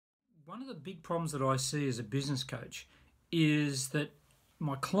One of the big problems that I see as a business coach is that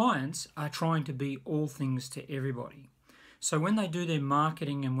my clients are trying to be all things to everybody. So when they do their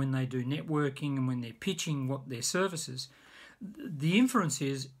marketing and when they do networking and when they're pitching what their services, the inference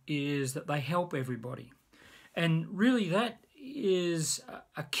is that they help everybody. And really that is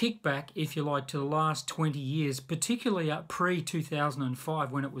a kickback, if you like, to the last 20 years, particularly pre-2005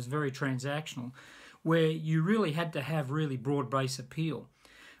 when it was very transactional, where you really had to have really broad-based appeal.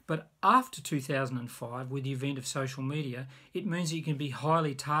 But after 2005, with the advent of social media, it means that you can be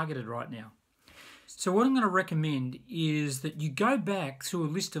highly targeted right now. So what I'm going to recommend is that you go back through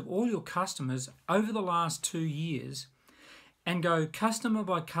a list of all your customers over the last 2 years and go customer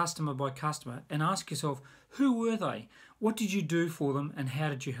by customer by customer and ask yourself, who were they? What did you do for them and how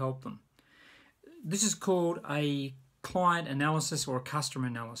did you help them? This is called a client analysis or a customer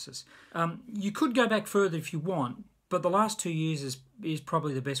analysis. You could go back further if you want, but the last 2 years is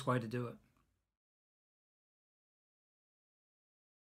probably the best way to do it.